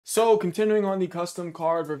So, continuing on the custom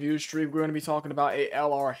card review streak, we're going to be talking about a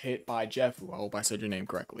LR hit by Jeffu. I hope I said your name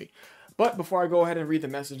correctly. But before I go ahead and read the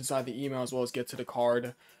message inside the email as well as get to the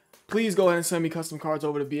card, please go ahead and send me custom cards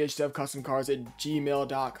over to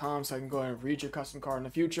bhdevcustomcards@gmail.com so I can go ahead and read your custom card in the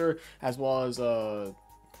future, as well as,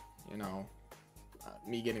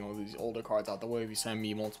 me getting all these older cards out the way. If you send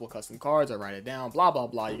me multiple custom cards, I write it down, blah, blah,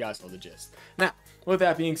 blah. You guys know the gist. Now, with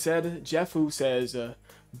that being said, Jeffu says,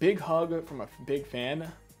 big hug from a big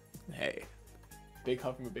fan. Hey, big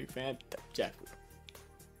hug from a big fan, Jeffu.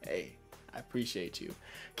 Hey, I appreciate you.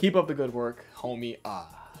 Keep up the good work, homie.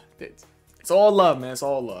 It's all love, man. It's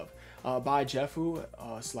all love. By Jeffu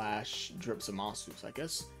slash Dripsamasus, I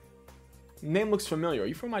guess. Name looks familiar. Are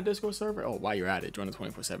you from my Discord server? Oh, while you're at it, join the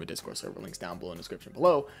 24/7 Discord server. Links down below in the description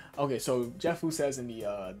below. Okay, so Jeffu says in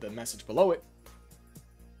the message below it,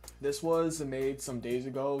 this was made some days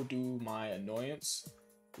ago due my annoyance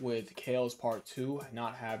with Kale's Part 2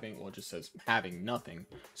 not having, well, it just says having nothing.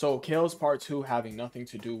 So Kale's Part 2 having nothing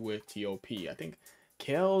to do with TOP. I think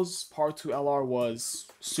Kale's Part 2 LR was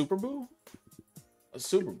Super Boo? A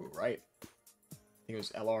Super Boo, right? I think it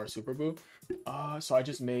was LR Super Boo. So I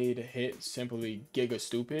just made a hit simply Giga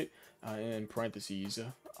Stupid in parentheses.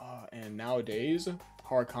 And nowadays,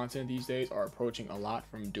 hard content these days are approaching a lot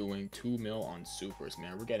from doing 2 mil on supers,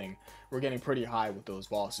 man. We're getting pretty high with those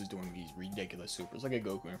bosses doing these ridiculous supers. Look at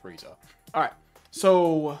Goku and Frieza. Alright,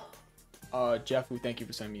 so Jeffu, thank you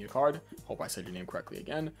for sending me a card. Hope I said your name correctly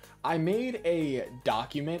again. I made a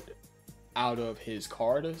document out of his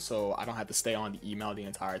card, so I don't have to stay on the email the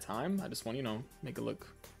entire time. I just want, make it look,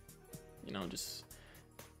 just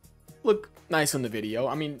look nice on the video.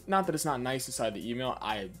 I mean, not that it's not nice inside the email.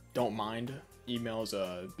 I don't mind emails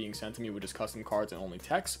being sent to me with just custom cards and only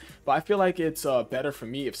text, but I feel like it's better for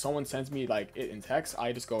me if someone sends me like it in text.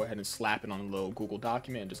 I just go ahead and slap it on a little Google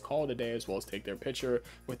document and just call it a day, as well as take their picture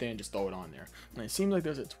with it and just throw it on there. And it seems like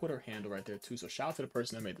there's a Twitter handle right there too, so shout out to the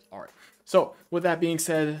person that made this art. So with that being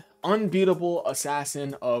said, unbeatable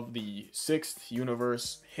assassin of the 6th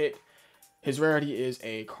universe hit. His rarity is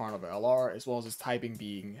a Carnival LR, as well as his typing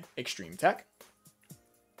being Extreme Tech.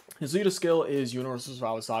 His leader skill is Universal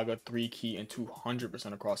Survival Saga, 3 key, and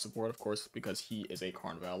 200% across the board, of course, because he is a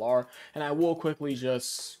Carnival LR. And I will quickly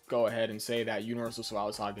just go ahead and say that Universal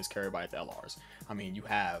Survival Saga is carried by its LRs. I mean, you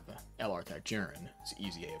have LR Tech Jiren, it's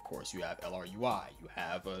easy A, of course. You have LR UI, you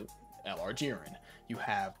have LR Jiren, you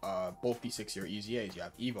have both the 6-year EZAs, you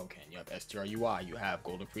have EvoCan, you have STR UI, you have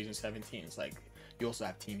Golden Frieza 17. It's like, you also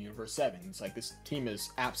have Team Universe 7. It's like this team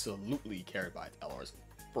is absolutely carried by its LRs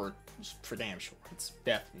for damn sure. It's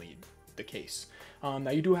definitely the case.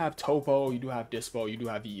 Now you do have Topo, you do have Dispo, you do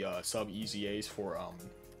have the sub EZAs for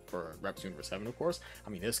Reps Universe 7, of course. I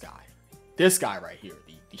mean, this guy right here,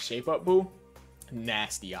 the Shape Up Boo,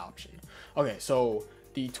 nasty option. Okay, so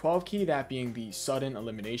the 12 key, that being the sudden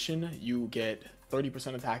elimination, you get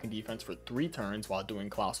 30% attack and defense for 3 turns while doing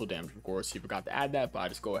colossal damage. Of course, he forgot to add that, but I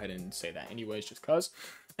just go ahead and say that anyways, just cuz.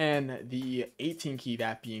 And the 18 key,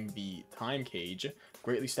 that being the time cage,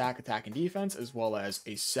 greatly stack attack and defense, as well as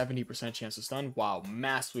a 70% chance to stun while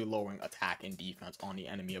massively lowering attack and defense on the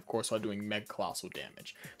enemy, of course, while doing mega colossal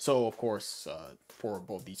damage. So of course, for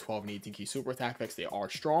both the 12 and 18 key super attack effects, they are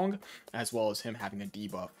strong, as well as him having a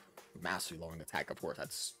debuff massively lowering attack. Of course,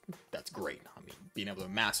 that's great. I mean, being able to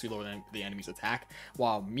massively lower the enemy's attack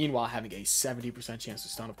while meanwhile having a 70% chance to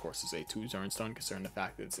stun, of course, is a 2-turn stun, considering the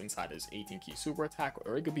fact that it's inside his 18 key super attack,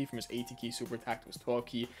 or it could be from his 18 key super attack to his 12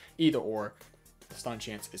 key, either or. The stun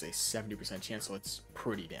chance is a 70% chance, so it's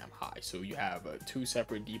pretty damn high. So you have 2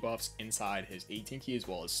 separate debuffs inside his 18 key, as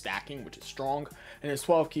well as stacking, which is strong, and his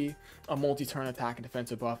 12 key, a multi-turn attack and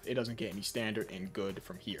defensive buff. It doesn't get any standard and good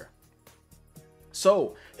from here.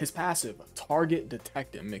 So his passive, Target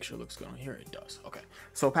Detected, make sure it looks good on here. It does. Okay,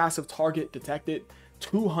 so passive, Target Detected,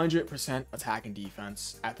 200% attack and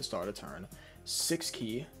defense at the start of turn, 6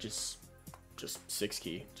 key, just 6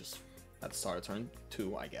 key, just at the start of turn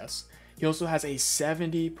 2, I guess. He also has a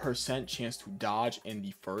 70% chance to dodge in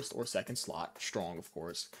the 1st or 2nd slot, strong, of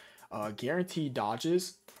course. Guaranteed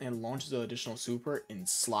dodges and launches an additional super in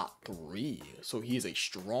slot 3. So he is a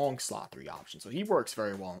strong slot 3 option. So he works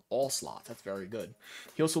very well in all slots. That's very good.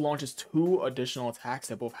 He also launches 2 additional attacks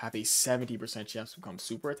that both have a 70% chance to become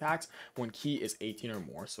super attacks when key is 18 or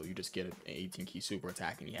more. So you just get an 18 key super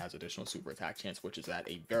attack and he has additional super attack chance, which is at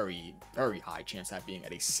a very, very high chance at being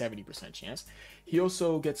at a 70% chance. He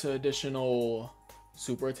also gets an additional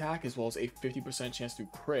super attack as well as a 50% chance to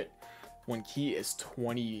crit when key is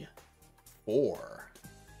 24.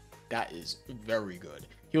 That is very good.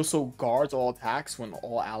 He also guards all attacks when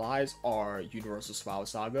all allies are Universal Survival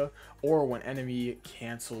Saga, or when enemy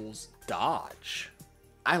cancels dodge.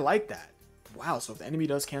 I like that. Wow, so if the enemy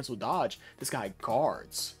does cancel dodge, this guy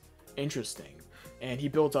guards. Interesting. And he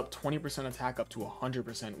builds up 20% attack up to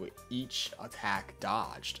 100% with each attack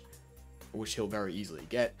dodged, which he'll very easily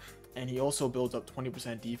get. And he also builds up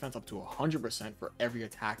 20% defense up to 100% for every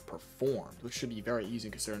attack performed, which should be very easy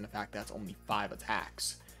considering the fact that's only 5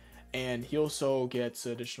 attacks. And he also gets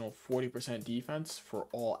additional 40% defense for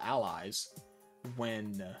all allies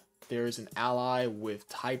when there's an ally with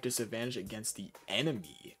type disadvantage against the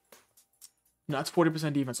enemy. No, that's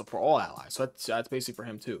 40% defense for all allies. So that's basically for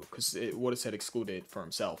him too, because it would have said excluded for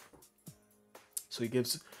himself. So he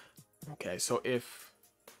gives... Okay, so if...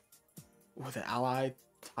 with an ally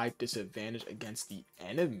type disadvantage against the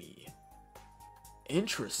enemy...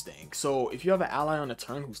 Interesting. So if you have an ally on a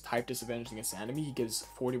turn who's type disadvantage against the enemy, he gives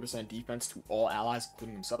 40% defense to all allies,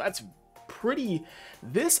 including himself. That's pretty...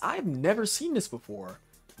 This, I've never seen this before.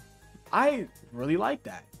 I really like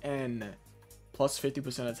that. And plus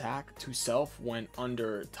 50% attack to self when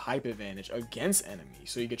under type advantage against enemy.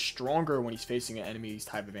 So he gets stronger when he's facing an enemy he's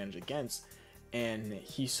type advantage against. And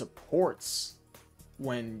he supports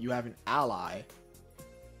when you have an ally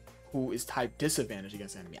who is type disadvantage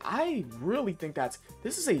against enemy. I really think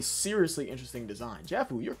this is a seriously interesting design.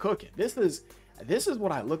 Jeffu, you're cooking. This is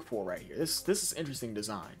what I look for right here. This is interesting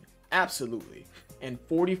design. Absolutely. And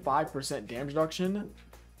 45% damage reduction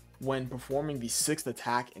when performing the 6th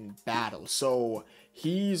attack in battle. So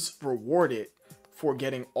he's rewarded for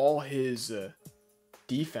getting all his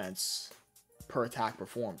defense per attack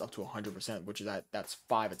performed up to 100%, which is that's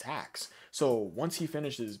 5 attacks. So once he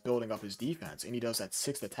finishes building up his defense and he does that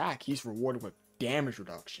 6th attack, he's rewarded with damage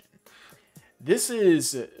reduction. This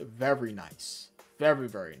is very nice. Very,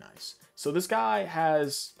 very nice. So this guy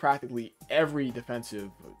has practically every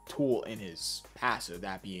defensive tool in his passive,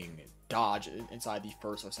 that being dodge inside the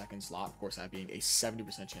 1st or 2nd slot, of course that being a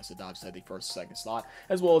 70% chance to dodge inside the 1st or 2nd slot,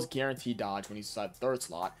 as well as guaranteed dodge when he's inside the 3rd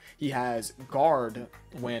slot. He has guard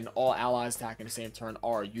when all allies attacking the same turn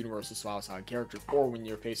are universal survival side characters, or when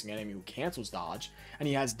you're facing an enemy who cancels dodge, and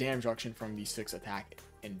he has damage reduction from the 6th attack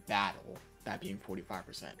in battle, that being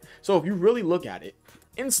 45%. So if you really look at it,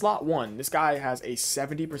 in slot 1, this guy has a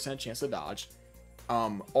 70% chance to dodge.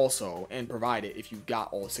 Also, and provided if you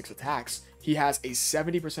got all 6 attacks, he has a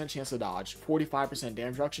 70% chance to dodge, 45%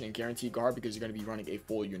 damage reduction, and guaranteed guard, because you're going to be running a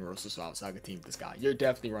full universal survival saga team with this guy. You're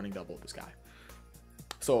definitely running double with this guy.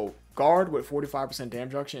 So guard with 45%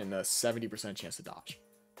 damage reduction and a 70% chance to dodge.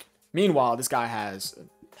 Meanwhile, this guy has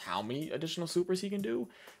how many additional supers he can do?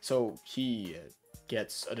 So he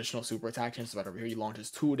gets additional super attack chances right over here. He launches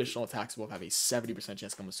 2 additional attacks, both have a 70%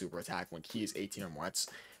 chance to come with super attack when key is 18 or more. That's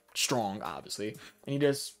strong, obviously. And he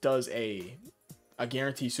just does a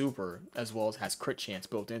guarantee super, as well as has crit chance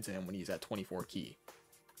built into him when he's at 24 key.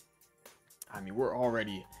 I mean, we're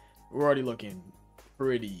already looking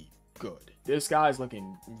pretty good. This guy's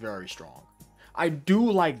looking very strong. I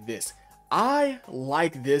do like this. I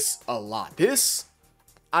like this a lot.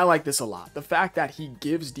 I like this a lot. The fact that he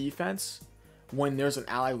gives defense when there's an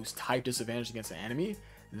ally who's type disadvantaged against an enemy.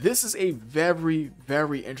 This is a very,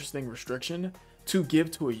 very interesting restriction to give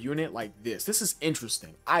to a unit like this. This is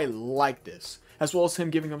interesting. I like this. As well as him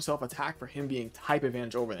giving himself attack for him being type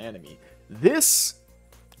advantage over the enemy. This,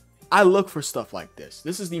 I look for stuff like this.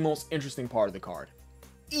 This is the most interesting part of the card.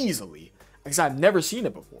 Easily. Because I've never seen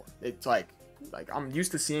it before. It's like I'm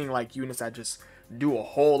used to seeing like units that just do a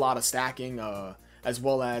whole lot of stacking, as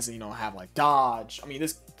well as, you know, have like dodge. I mean,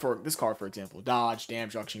 this card, for example, dodge,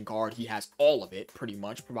 damage reduction, guard, he has all of it pretty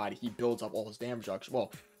much, provided he builds up all his damage reduction.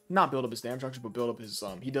 Well, not build up his damage reduction, but build up his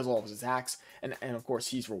he does all of his attacks, and of course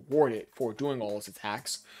he's rewarded for doing all his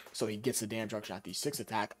attacks, so he gets the damage reduction at the 6th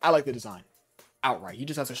attack. I like the design outright. He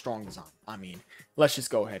just has a strong design. I mean, let's just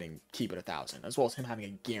go ahead and keep it 1,000, as well as him having a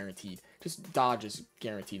guaranteed, just dodge is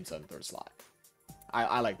guaranteed inside the 3rd slot.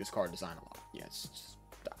 I like this card design a lot. Yes,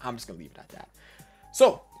 I'm just gonna leave it at that.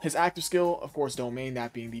 So his active skill, of course, domain,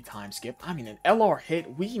 that being the time skip. I mean, an LR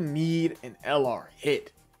hit. We need an LR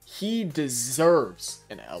hit. He deserves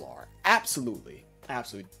an LR. Absolutely.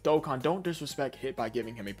 Absolutely. Dokkan, don't disrespect hit by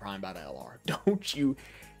giving him a prime battle LR. Don't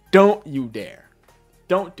you dare.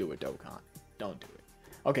 Don't do it, Dokkan. Don't do it.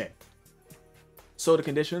 Okay. So the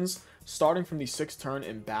conditions, starting from the 6th turn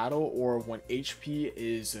in battle, or when HP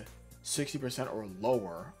is 60% or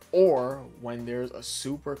lower, or when there's a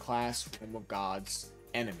super class Form of God's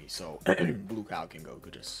enemy. So Blue Cow can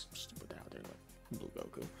Goku, just put that out there. Blue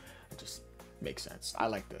Goku. Just makes sense. I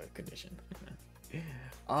like the condition.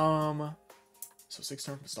 So 6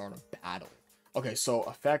 turn from start of battle. Okay, so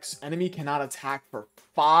effects, enemy cannot attack for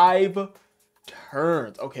 5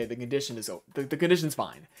 turns. Okay, the condition is the condition's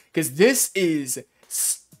fine, because this is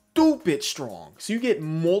stupid strong. So you get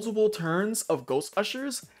multiple turns of Ghost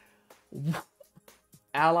Ushers.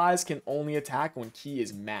 Allies can only attack when ki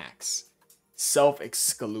is max.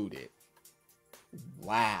 Self-excluded.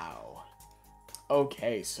 Wow.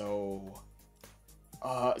 Okay, so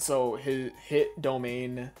his hit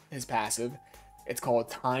domain, his passive, it's called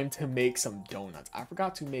Time to Make Some Donuts. I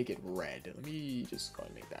forgot to make it red. Let me just go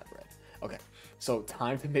ahead and make that red. Okay, so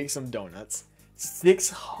Time to Make Some Donuts.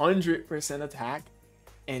 600% attack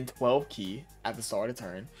and 12 ki at the start of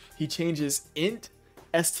turn. He changes int,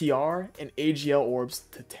 STR, and AGL orbs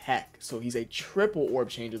to tech. So he's a triple orb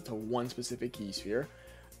changer to one specific ki sphere.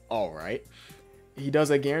 Alright. He does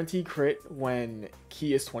a guaranteed crit when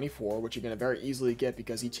ki is 24, which you're going to very easily get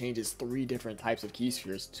because he changes 3 different types of ki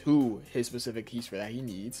spheres to his specific ki sphere that he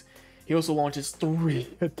needs. He also launches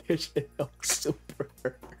 3 additional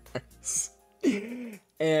supers.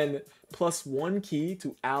 And plus 1 ki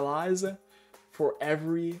to allies for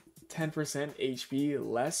every 10% HP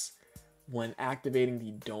less when activating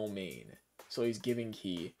the domain. So he's giving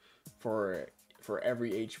ki for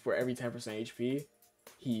every 10% HP.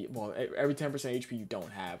 Every 10% HP you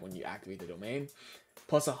don't have when you activate the domain,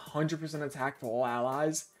 plus 100% attack for all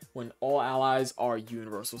allies when all allies are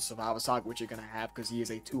Universal Survival Saga, which you're gonna have because he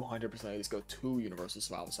is a 200%. Let's go to Universal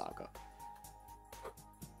Survival Saga.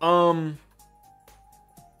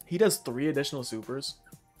 He does 3 additional supers,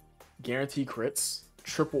 guarantee crits,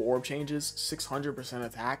 triple orb changes, 600%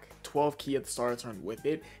 attack, 12 ki at the start of the turn with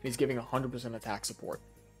it, and he's giving 100% attack support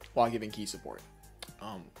while giving ki support.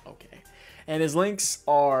 Okay. And his links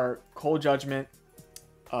are Cold Judgment,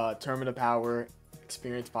 Tournament of Power,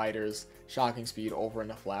 Experienced Fighters, Shocking Speed, Over in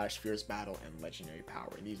a Flash, Fierce Battle, and Legendary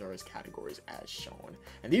Power. And these are his categories as shown.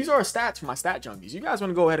 And these are stats for my stat junkies. You guys want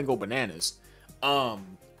to go ahead and go bananas.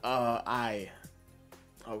 Okay.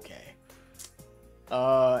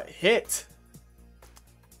 Hit's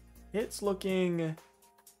looking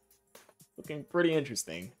pretty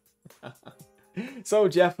interesting. So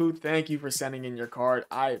Jeff Hoot, thank you for sending in your card.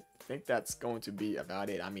 I think that's going to be about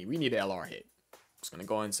it. I mean, we need an LR hit. I'm just gonna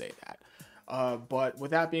go ahead and say that. But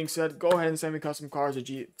with that being said, go ahead and send me custom cards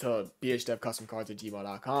to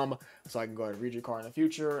bhdevcustomcards@gmail.com so I can go ahead and read your card in the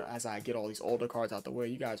future as I get all these older cards out the way.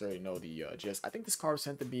 You guys already know the gist. I think this card was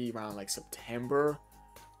sent to be around like September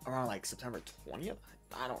 20th.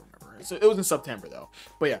 I don't remember. So it was in September though.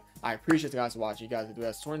 But yeah, I appreciate you guys for watching. You guys can do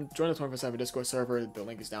that. Join the 24/7 Discord server. The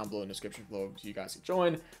link is down below in the description below so you guys can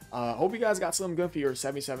join. Hope you guys got something good for your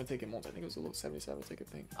 77 ticket multi. I think it was a little 77 ticket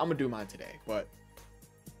thing. I'm gonna do mine today, but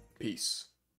peace.